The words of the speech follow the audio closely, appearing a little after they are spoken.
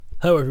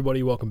Hello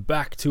everybody, welcome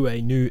back to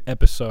a new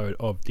episode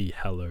of the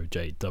Hello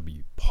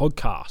JW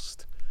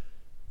podcast.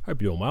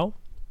 Hope you're doing well.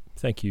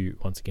 Thank you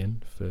once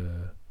again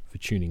for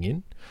tuning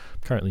in. I'm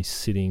currently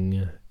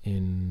sitting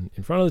in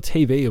front of the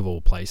TV of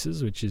all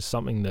places, which is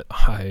something that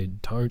I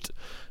don't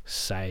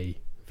say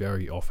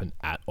very often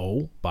at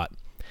all, but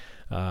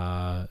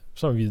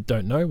some of you that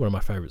don't know, one of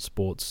my favourite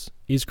sports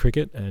is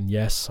cricket, and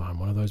yes, I'm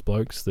one of those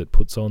blokes that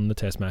puts on the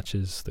test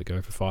matches that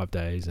go for 5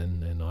 days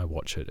and I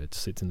watch it. It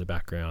sits in the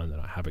background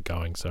and I have it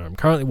going. So I'm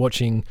currently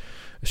watching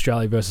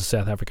Australia versus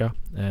South Africa,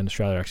 and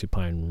Australia are actually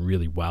playing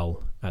really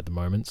well at the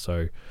moment,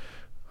 so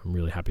I'm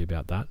really happy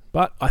about that.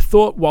 But I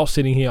thought while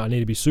sitting here I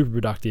need to be super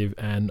productive,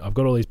 and I've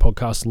got all these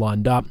podcasts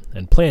lined up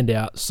and planned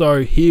out.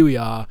 So here we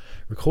are,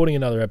 recording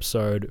another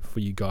episode for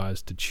you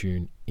guys to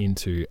tune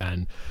into.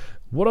 And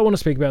what I want to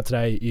speak about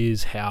today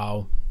is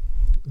how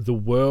the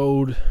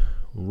world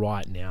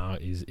right now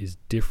is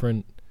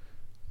different.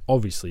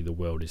 Obviously, the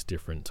world is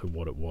different to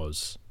what it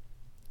was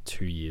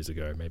 2 years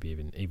ago, maybe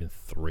even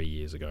 3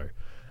 years ago.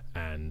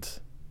 And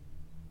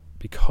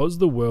because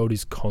the world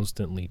is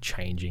constantly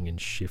changing and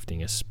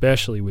shifting,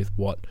 especially with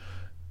what,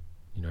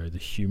 the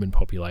human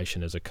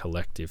population as a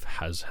collective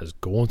has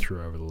gone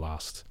through over the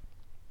last,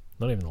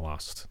 not even the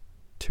last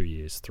 2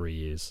 years, 3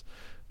 years,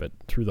 but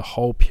through the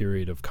whole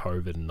period of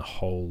COVID and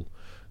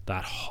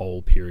that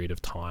whole period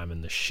of time,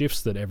 and the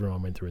shifts that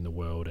everyone went through in the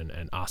world,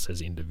 and us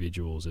as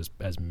individuals,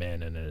 as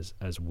men and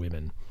as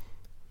women,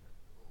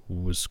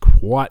 was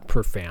quite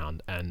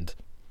profound. And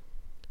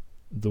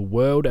the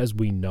world as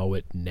we know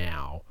it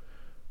now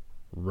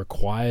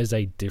requires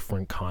a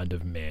different kind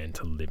of man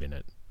to live in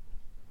it.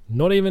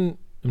 I'm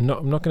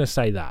not going to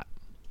say that.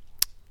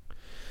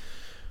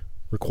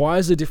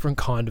 Requires a different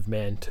kind of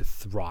man to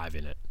thrive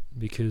in it,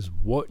 because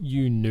what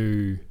you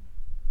knew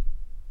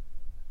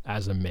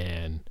as a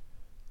man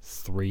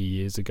 3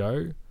 years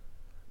ago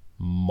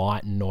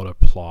might not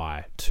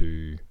apply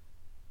to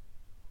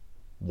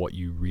what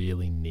you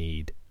really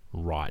need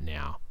right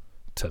now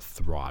to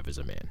thrive as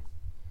a man.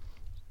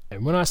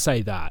 And when I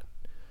say that,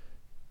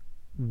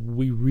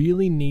 we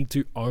really need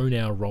to own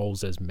our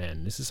roles as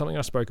men. This is something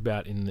I spoke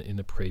about in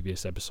the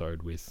previous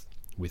episode with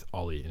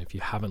Ollie. And if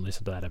you haven't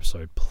listened to that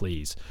episode,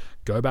 please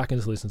go back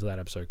and listen to that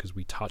episode, because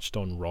we touched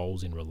on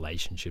roles in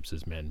relationships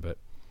as men. But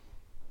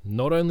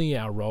not only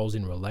our roles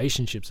in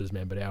relationships as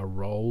men, but our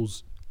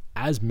roles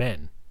as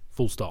men,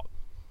 full stop.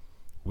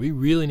 We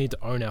really need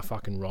to own our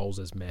fucking roles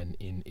as men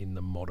in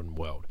the modern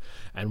world.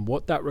 And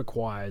what that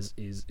requires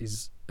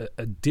is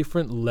a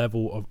different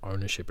level of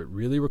ownership. It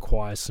really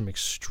requires some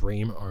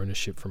extreme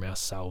ownership from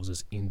ourselves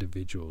as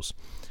individuals,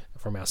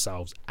 from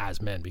ourselves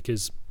as men,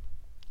 because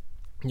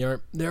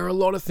there are a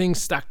lot of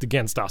things stacked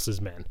against us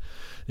as men.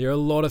 There are a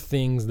lot of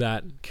things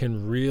that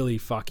can really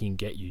fucking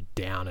get you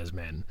down as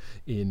men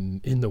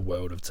in the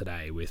world of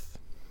today, with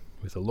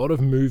a lot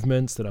of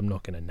movements that I'm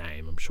not going to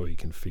name. I'm sure you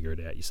can figure it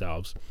out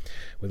yourselves.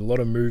 With a lot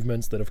of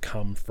movements that have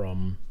come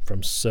from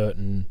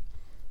certain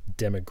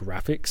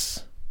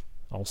demographics,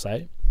 I'll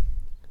say.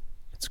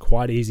 It's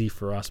quite easy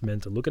for us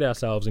men to look at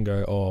ourselves and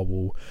go, oh,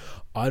 well,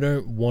 I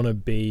don't want to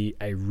be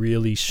a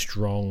really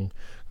strong,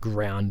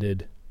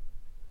 grounded,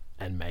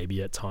 and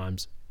maybe at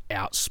times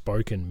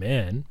outspoken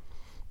man,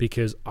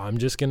 because I'm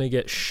just going to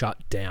get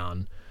shut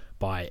down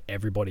by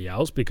everybody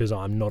else, because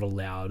I'm not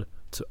allowed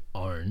to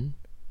own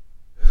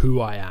who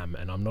I am,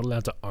 and I'm not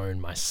allowed to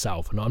own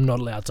myself, and I'm not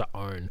allowed to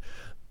own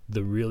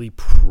the really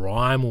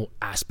primal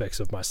aspects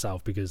of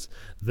myself, because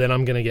then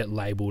I'm going to get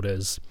labeled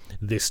as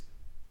this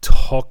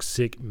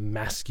toxic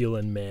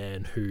masculine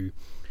man who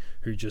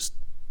just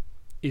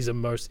is the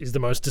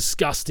most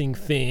disgusting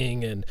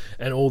thing,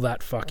 and all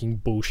that fucking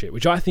bullshit,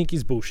 which I think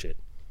is bullshit.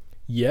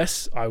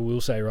 Yes, I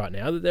will say right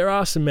now that there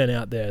are some men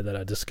out there that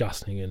are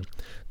disgusting and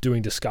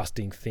doing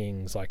disgusting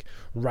things, like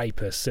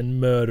rapists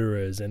and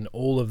murderers and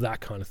all of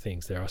that kind of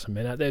things. There are some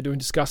men out there doing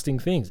disgusting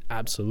things,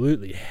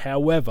 absolutely.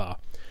 However,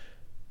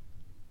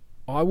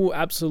 I will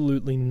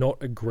absolutely not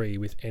agree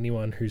with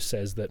anyone who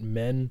says that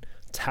men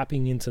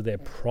tapping into their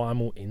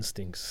primal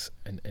instincts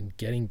and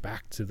getting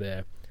back to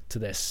their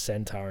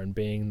center and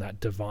being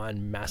that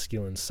divine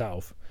masculine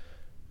self,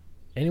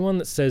 anyone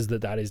that says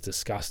that is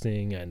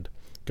disgusting and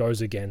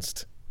goes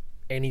against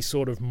any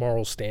sort of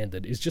moral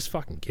standard is just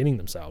fucking kidding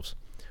themselves.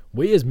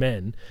 We as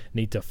men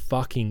need to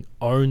fucking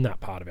own that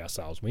part of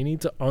ourselves. We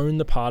need to own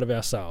the part of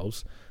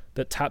ourselves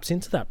that taps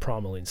into that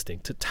primal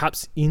instinct, that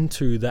taps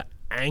into the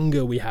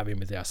anger we have in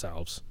with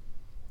ourselves.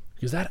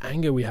 Because that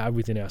anger we have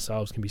within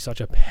ourselves can be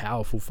such a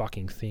powerful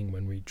fucking thing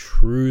when we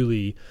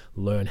truly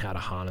learn how to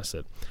harness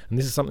it. And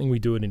this is something we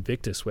do at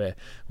Invictus, where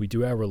we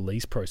do our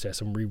release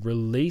process and we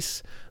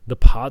release the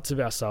parts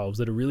of ourselves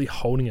that are really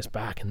holding us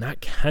back. And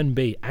that can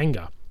be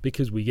anger,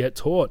 because we get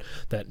taught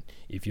that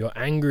if you're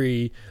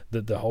angry,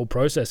 that the whole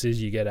process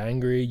is you get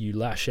angry, you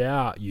lash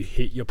out, you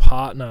hit your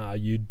partner,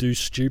 you do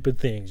stupid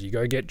things, you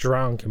go get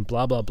drunk and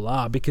blah, blah,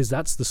 blah, because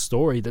that's the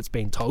story that's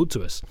been told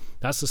to us.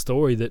 That's the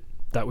story that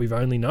we've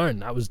only known.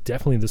 That was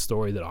definitely the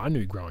story that I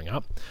knew growing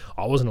up.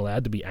 I wasn't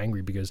allowed to be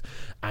angry because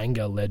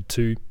anger led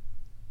to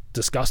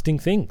disgusting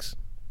things.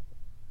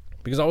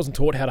 because I wasn't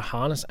taught how to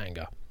harness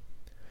anger.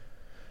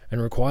 And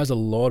it requires a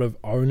lot of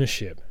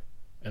ownership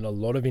and a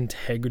lot of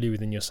integrity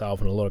within yourself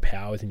and a lot of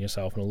power within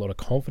yourself and a lot of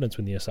confidence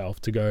within yourself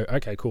to go,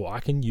 okay, cool, I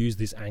can use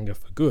this anger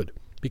for good.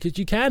 Because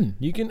you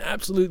can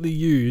absolutely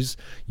use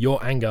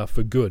your anger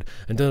for good,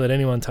 and don't let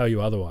anyone tell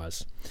you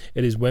otherwise.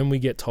 It is when we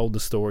get told the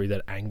story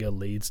that anger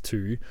leads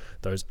to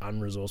those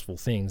unresourceful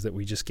things that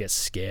we just get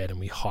scared and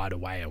we hide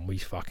away and we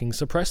fucking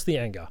suppress the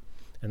anger.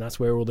 And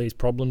that's where all these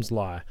problems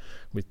lie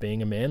with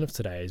being a man of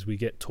today, is we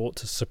get taught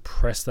to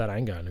suppress that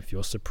anger. And if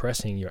you're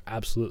suppressing, you're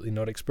absolutely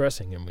not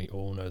expressing. And we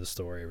all know the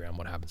story around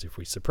what happens if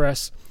we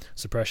suppress.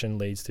 Suppression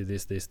leads to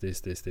this,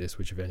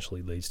 which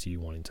eventually leads to you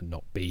wanting to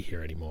not be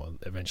here anymore.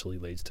 Eventually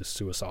leads to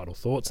suicidal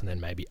thoughts and then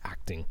maybe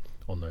acting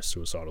on those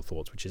suicidal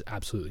thoughts, which is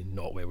absolutely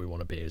not where we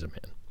want to be as a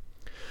man.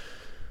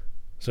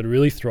 So to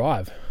really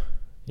thrive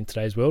in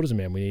today's world as a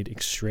man, we need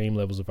extreme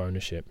levels of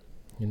ownership.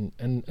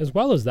 And as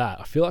well as that,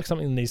 I feel like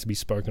something that needs to be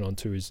spoken on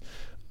too is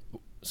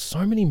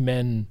so many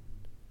men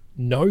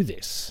know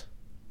this.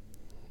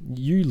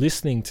 You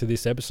listening to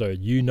this episode,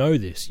 you know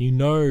this. You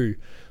know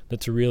that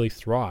to really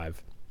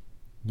thrive,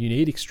 you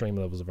need extreme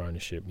levels of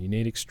ownership. You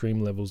need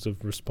extreme levels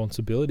of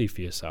responsibility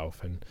for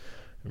yourself, and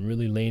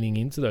really leaning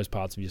into those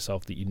parts of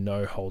yourself that you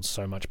know hold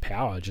so much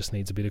power just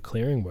needs a bit of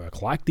clearing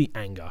work, like the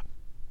anger,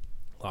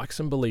 like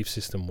some belief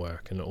system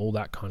work and all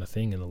that kind of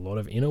thing, and a lot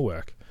of inner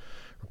work.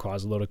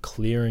 Requires a lot of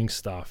clearing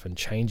stuff and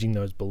changing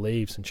those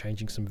beliefs and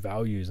changing some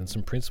values and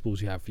some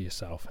principles you have for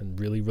yourself, and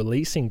really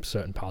releasing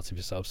certain parts of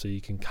yourself so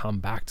you can come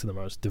back to the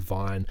most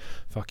divine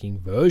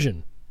fucking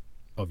version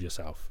of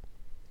yourself.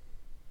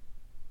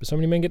 But so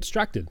many men get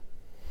distracted.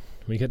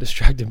 We get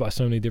distracted by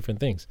so many different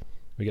things.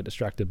 We get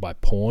distracted by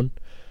porn,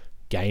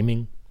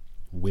 gaming,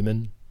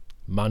 women,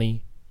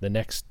 money, the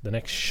next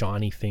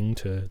shiny thing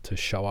to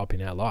show up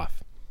in our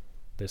life.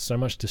 There's so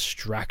much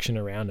distraction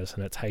around us,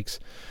 and it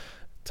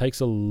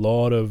takes a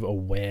lot of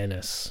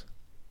awareness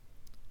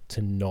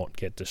to not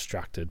get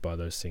distracted by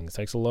those things. It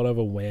takes a lot of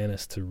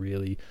awareness to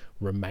really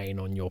remain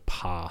on your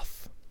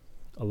path.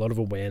 A lot of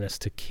awareness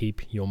to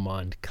keep your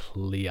mind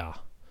clear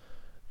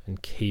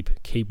and keep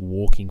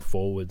walking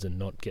forwards and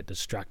not get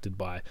distracted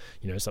by,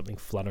 something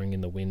fluttering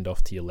in the wind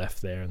off to your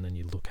left there, and then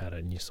you look at it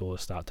and you sort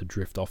of start to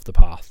drift off the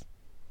path.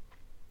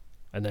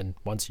 And then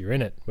once you're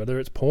in it, whether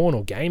it's porn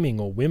or gaming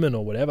or women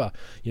or whatever,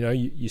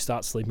 you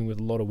start sleeping with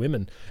a lot of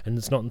women, and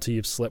it's not until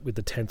you've slept with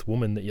the 10th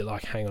woman that you're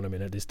like, hang on a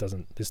minute, this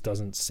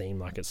doesn't seem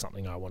like it's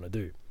something I want to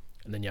do.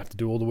 And then you have to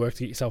do all the work to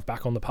get yourself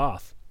back on the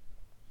path.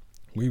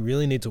 We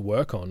really need to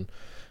work on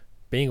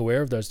being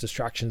aware of those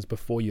distractions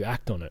before you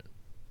act on it.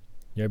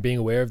 Being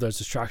aware of those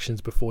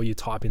distractions before you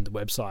type in the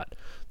website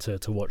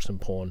to watch some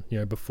porn,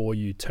 before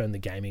you turn the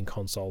gaming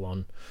console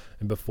on,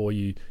 and before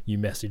you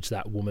message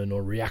that woman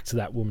or react to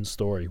that woman's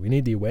story. We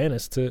need the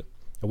awareness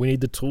we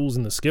need the tools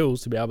and the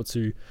skills to be able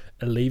to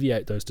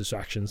alleviate those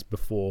distractions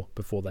before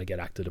they get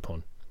acted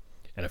upon.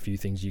 And a few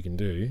things you can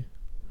do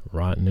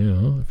right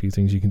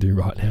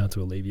now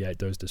to alleviate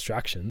those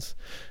distractions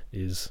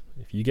is,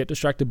 if you get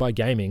distracted by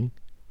gaming,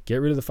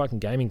 get rid of the fucking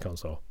gaming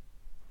console.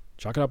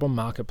 Chuck it up on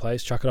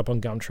Marketplace, chuck it up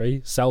on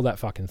Gumtree, sell that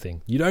fucking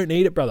thing. You don't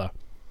need it, brother.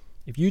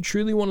 If you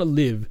truly want to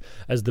live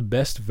as the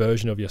best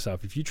version of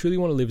yourself, if you truly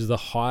want to live as the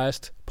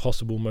highest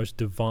possible, most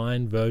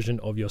divine version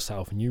of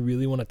yourself, and you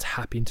really want to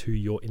tap into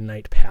your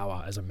innate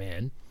power as a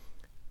man,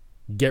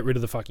 get rid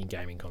of the fucking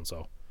gaming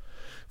console.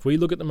 If we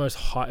look at the most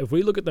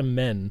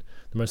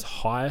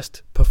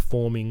highest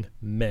performing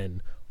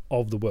men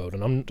of the world,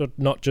 and I'm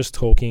not just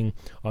talking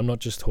sportsmen, not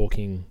just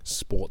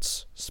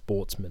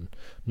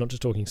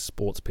talking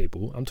sports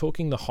people, I'm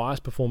talking the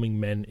highest performing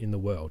men in the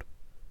world.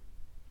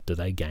 Do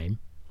they game?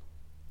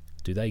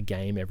 Do they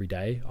game every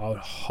day? I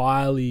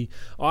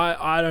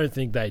don't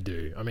think they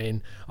do. I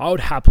mean, I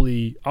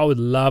would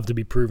love to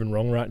be proven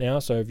wrong right now.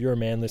 So if you're a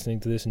man listening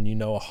to this and you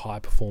know a high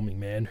performing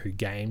man who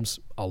games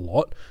a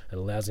lot and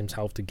allows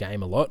himself to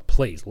game a lot,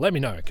 please let me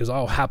know, because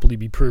I'll happily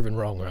be proven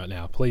wrong right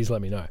now. Please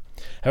let me know.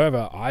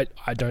 However, I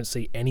don't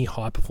see any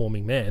high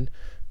performing man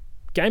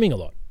gaming a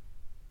lot.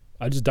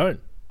 I just don't.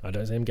 I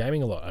don't see them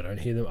gaming a lot. I don't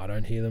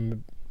hear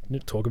them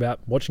talk about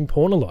watching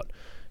porn a lot.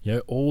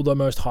 All the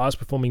most highest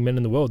performing men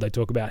in the world, they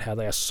talk about how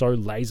they are so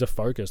laser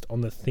focused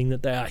on the thing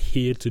that they are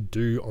here to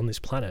do on this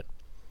planet.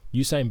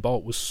 Usain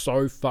Bolt was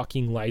so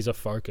fucking laser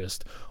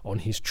focused on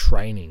his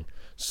training,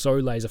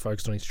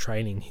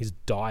 his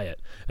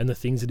diet, and the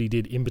things that he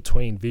did in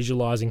between,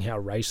 visualizing how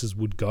races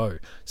would go,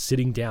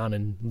 sitting down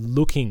and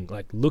looking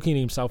at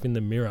himself in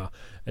the mirror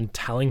and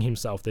telling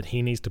himself that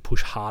he needs to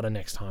push harder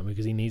next time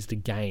because he needs to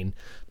gain,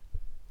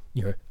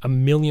 a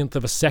millionth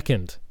of a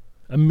second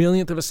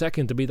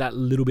to be that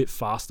little bit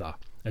faster.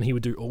 And he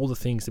would do all the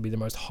things to be the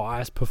most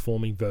highest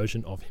performing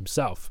version of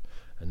himself.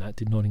 And that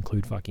did not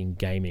include fucking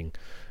gaming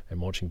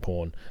and watching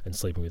porn and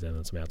sleeping with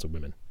endless amounts of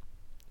women.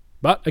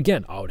 But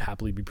again, I would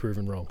happily be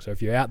proven wrong. So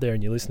if you're out there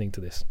and you're listening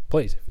to this,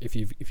 please, if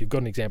you've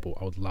got an example,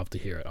 I would love to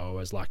hear it. I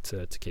always like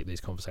to keep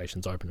these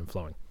conversations open and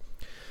flowing.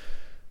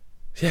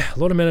 Yeah, a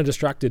lot of men are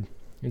distracted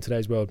in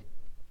today's world.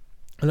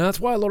 And that's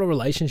why a lot of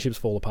relationships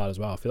fall apart as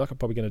well. I feel like I'm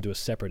probably going to do a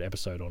separate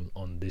episode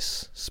on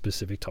this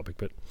specific topic,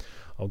 but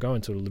I'll go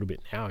into it a little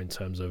bit now in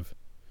terms of,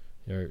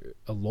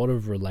 a lot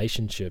of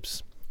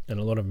relationships and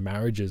a lot of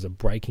marriages are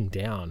breaking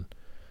down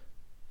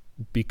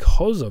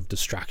because of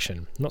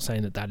distraction. I'm not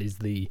saying that is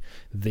the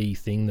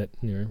thing that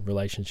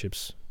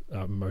relationships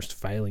are most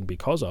failing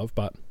because of,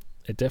 but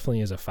it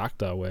definitely is a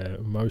factor where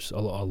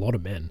a lot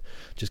of men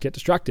just get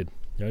distracted.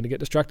 They get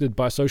distracted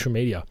by social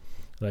media.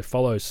 They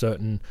follow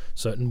certain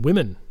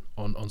women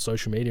on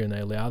social media, and they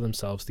allow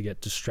themselves to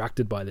get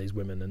distracted by these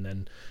women, and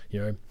then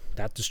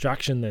that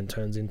distraction then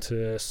turns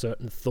into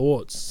certain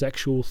thoughts,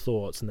 sexual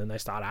thoughts, and then they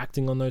start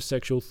acting on those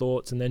sexual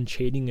thoughts, and then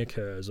cheating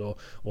occurs or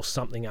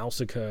something else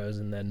occurs,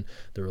 and then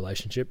the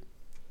relationship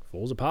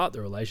falls apart,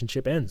 the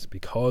relationship ends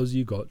because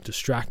you got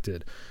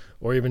distracted.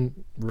 Or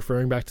even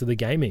referring back to the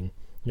gaming,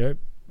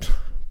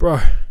 bro,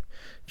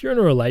 if you're in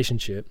a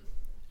relationship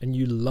and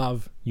you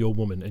love your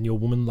woman and your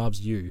woman loves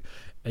you,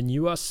 and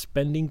you are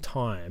spending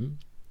time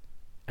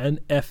and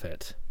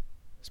effort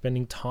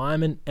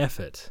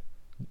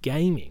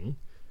gaming,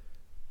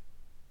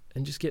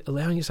 and just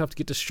allowing yourself to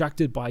get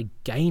distracted by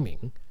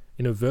gaming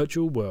in a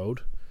virtual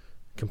world,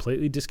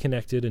 completely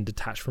disconnected and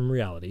detached from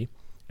reality,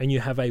 and you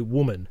have a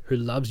woman who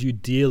loves you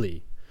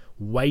dearly,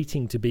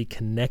 waiting to be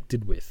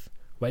connected with,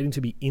 waiting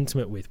to be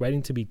intimate with,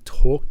 waiting to be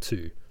talked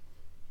to,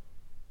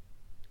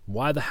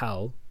 why the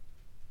hell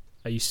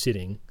are you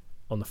sitting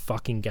on the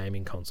fucking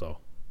gaming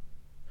console?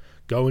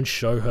 Go and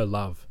show her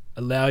love.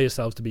 Allow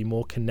yourselves to be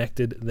more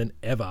connected than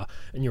ever,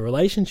 and your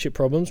relationship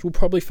problems will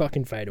probably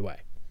fucking fade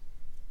away.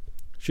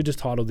 Should just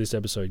title this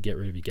episode "Get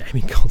Rid of Your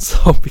Gaming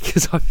Console,"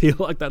 because I feel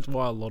like that's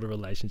why a lot of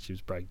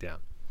relationships break down.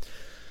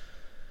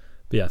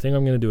 But yeah, I think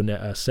I'm going to do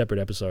a separate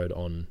episode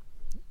on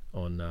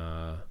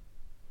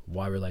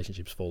why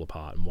relationships fall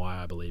apart and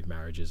why I believe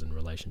marriages and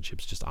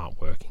relationships just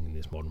aren't working in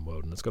this modern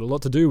world. And it's got a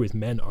lot to do with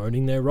men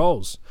owning their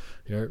roles.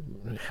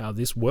 How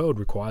this world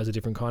requires a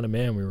different kind of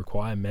man. We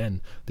require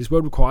men. This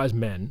world requires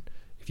men.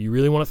 If you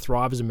really want to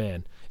thrive as a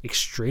man,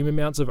 extreme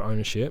amounts of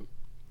ownership.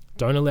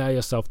 Don't allow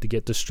yourself to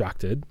get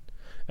distracted,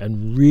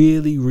 and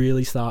really,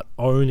 really start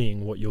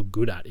owning what you're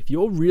good at. If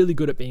you're really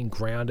good at being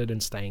grounded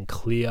and staying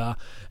clear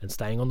and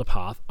staying on the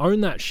path, own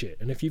that shit.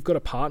 And if you've got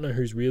a partner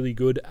who's really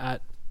good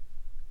at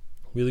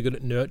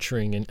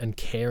nurturing and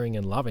caring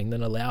and loving,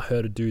 then allow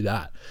her to do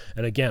that.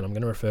 And again, I'm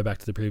going to refer back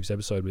to the previous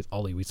episode with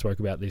Ollie. We spoke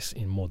about this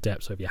in more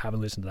depth. So if you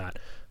haven't listened to that,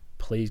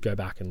 please go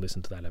back and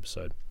listen to that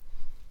episode.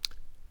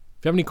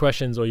 If you have any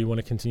questions or you want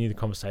to continue the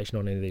conversation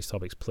on any of these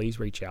topics, please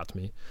reach out to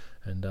me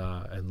and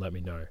let me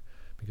know,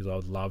 because I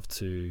would love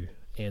to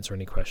answer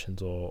any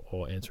questions or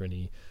answer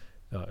any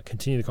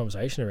continue the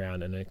conversation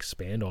around and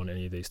expand on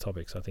any of these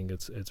topics. I think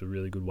it's a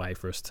really good way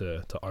for us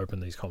to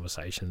open these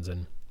conversations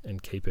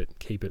and keep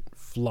it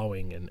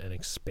flowing and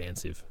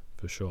expansive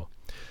for sure.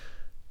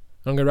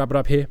 I'm going to wrap it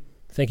up here.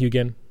 Thank you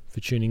again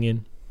for tuning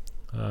in.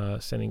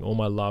 Sending all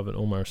my love and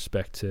all my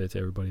respect to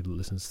everybody that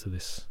listens to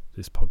this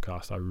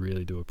podcast. I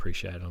really do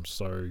appreciate it. I'm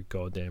so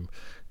goddamn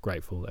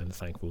grateful and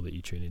thankful that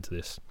you tune into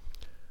this.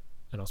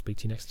 And I'll speak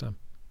to you next time.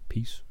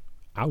 Peace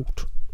out.